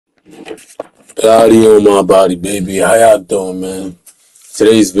Audio on my body, baby. How y'all doing, man?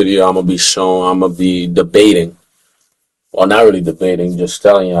 Today's video, I'm gonna be debating. Well, not really debating, just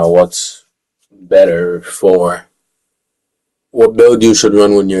telling y'all what's better for what build you should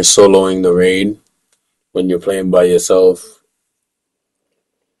run when you're soloing the raid, when you're playing by yourself.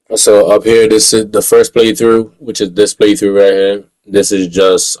 So up here, this is the first playthrough, which is this playthrough right here. This is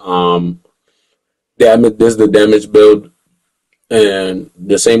just damage. This is the damage build, and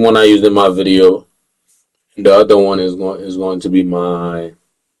the same one I used in my video. The other one is going to be my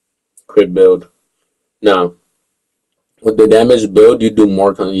crit build. Now, with the damage build, you do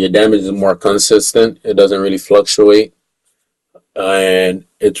more. Your damage is more consistent. It doesn't really fluctuate, and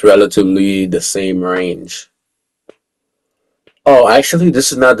it's relatively the same range. Oh, actually,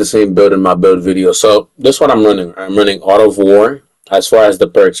 this is not the same build in my build video. So this one I'm running. I'm running Art of War as far as the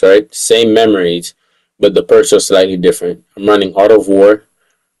perks, right? Same memories, but the perks are slightly different. I'm running Art of War,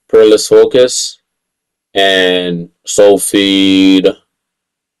 Peerless Focus, and Soul Feed,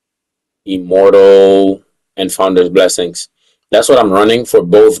 Immortal, and Founder's Blessings. That's what I'm running for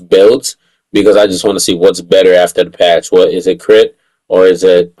both builds because I just want to see what's better after the patch. What is it, crit or is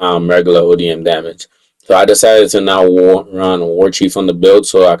it regular ODM damage? So I decided to now run War Chief on the build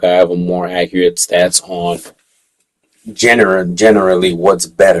so I can have a more accurate stats on generally what's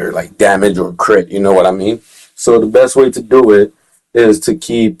better, like damage or crit. You know what I mean? So the best way to do it is to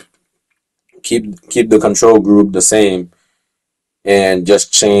keep the control group the same and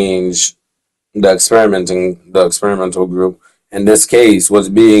just change the experimental group. In this case, what's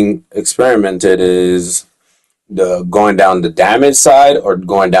being experimented is the going down the damage side or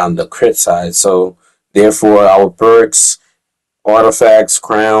going down the crit side. So therefore our perks, artifacts,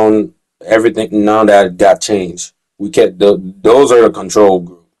 crown, everything, none of that got changed. We kept those are the control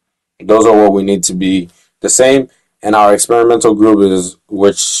group. Those are what we need to be the same. And our experimental group is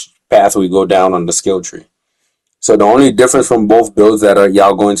which path we go down on the skill tree. So the only difference from both builds that are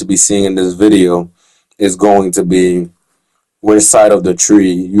y'all going to be seeing in this video is going to be which side of the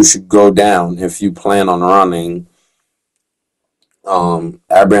tree you should go down if you plan on running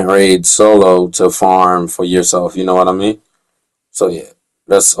Aberrant Raid solo to farm for yourself. You know what I mean? So yeah,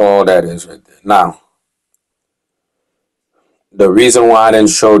 that's all that is right there. Now, the reason why I didn't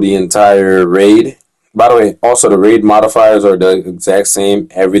show the entire raid, by the way, also the raid modifiers are the exact same.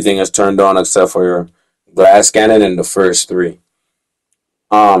 Everything is turned on except for your glass cannon and the first three.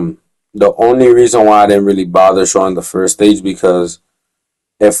 The only reason why I didn't really bother showing the first stage because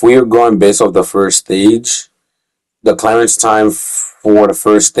if we are going based off the first stage, the clearance time for the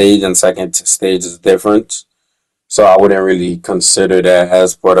first stage and second stage is different. So I wouldn't really consider that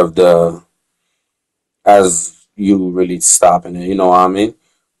as part of the as you really stopping it. You know what I mean?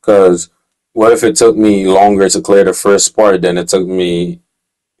 Because what if it took me longer to clear the first part than it took me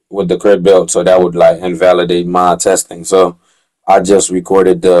with the crit build? So that would like invalidate my testing. So I just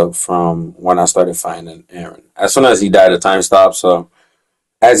recorded the from when I started finding Aaron. As soon as he died, the time stopped. So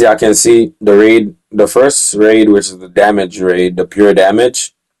as y'all can see, the first raid, which is the damage raid, the pure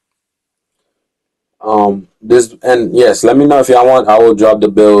damage. This and yes, let me know if y'all want. I will drop the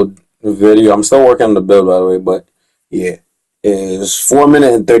build video. I'm still working on the build by the way, but yeah, it's 4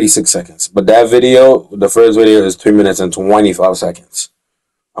 minutes and 36 seconds. But that video, the first video, is 3 minutes and 25 seconds.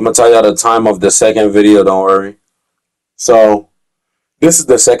 I'm gonna tell y'all the time of the second video. Don't worry. So this is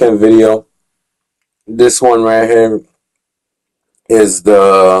the second video. This one right here is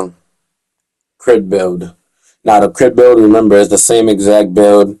the crit build. Now the crit build, remember, is the same exact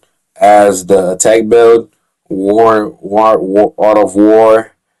build as the attack build. Art of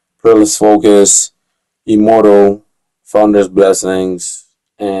War, Peerless Focus, Immortal, Founder's Blessings,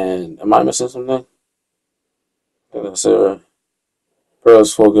 and am I missing something? That's it.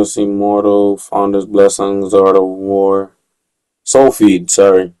 Pearl's Focus, Immortal, Founder's Blessings, Art of War, Soul Feed,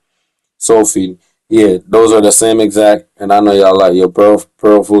 sorry. Soul Feed. Yeah, those are the same exact, and I know y'all like your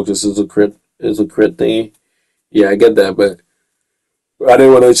Pearl Focus is a crit thing. Yeah, I get that, but I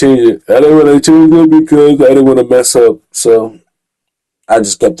didn't want to change it. I didn't want to change it because I didn't want to mess up. So I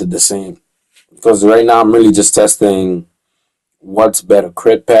just kept it the same. Because right now I'm really just testing what's better,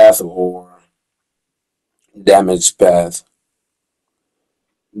 crit path or damage path.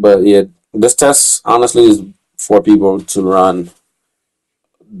 But yeah, this test honestly is for people to run.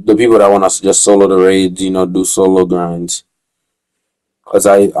 The people that want to just solo the raids, do solo grinds. Because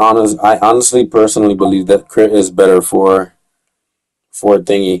I honestly personally believe that crit is better for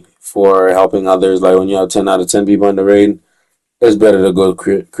thingy for helping others. Like when you have 10 out of 10 people in the raid, it's better to go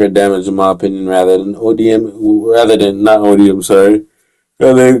crit damage in my opinion rather than ODM, rather than not ODM. Sorry,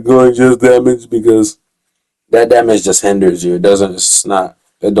 rather than going just damage because that damage just hinders you. It doesn't. It's not.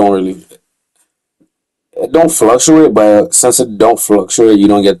 It don't really it don't fluctuate, but since it don't fluctuate, you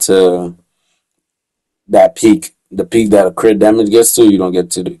don't get to that peak, the peak that a crit damage gets to. You don't get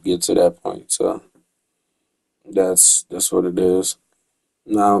to that point. So that's what it is.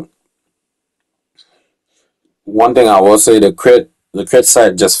 Now, one thing I will say, the crit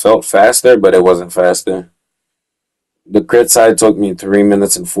side just felt faster, but it wasn't faster. The crit side took me 3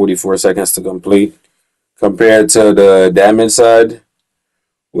 minutes and 44 seconds to complete, compared to the damage side,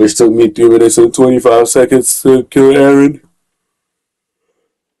 which took me 3 minutes and 25 seconds to kill Aaron.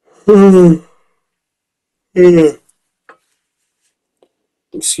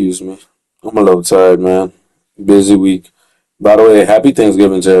 Excuse me. I'm a little tired, man. Busy week. By the way, happy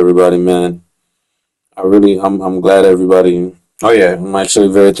Thanksgiving to everybody, man. I'm glad everybody. Oh yeah, I'm actually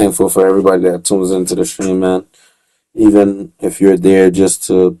very thankful for everybody that tunes into the stream, man. Even if you're there just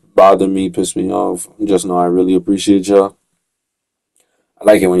to bother me, piss me off, just know I really appreciate y'all. I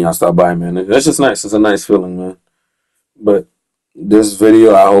like it when y'all stop by, man. That's just nice. It's a nice feeling, man. But this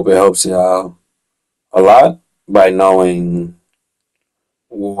video, I hope it helps y'all a lot by knowing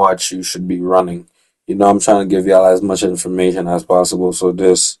what you should be running. I'm trying to give y'all as much information as possible so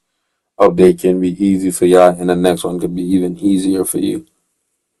this update can be easy for y'all and the next one could be even easier for you.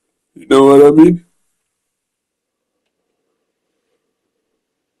 You know what I mean?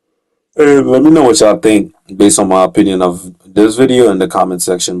 And let me know what y'all think based on my opinion of this video in the comment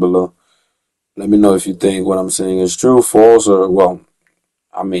section below. Let me know if you think what I'm saying is true, false, or, well,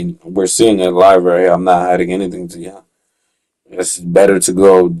 I mean, we're seeing it live right here. I'm not hiding anything to you. It's better to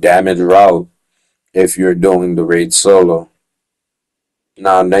go damage route if you're doing the raid solo.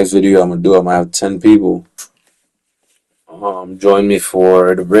 Now, next video I'm gonna have 10 people join me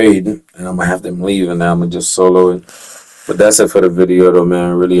for the raid, and I'm gonna have them leave, and then I'm gonna just solo it. But that's it for the video, though,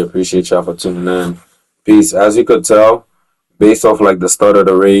 man. Really appreciate y'all for tuning in. Peace. As you could tell, based off like the start of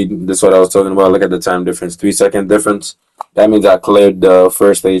the raid, this is what I was talking about. Look at the time difference, 3 second difference. That means I cleared the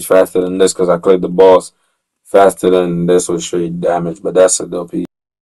first stage faster than this because I cleared the boss faster than this was straight damage. But that's it, though. Peace.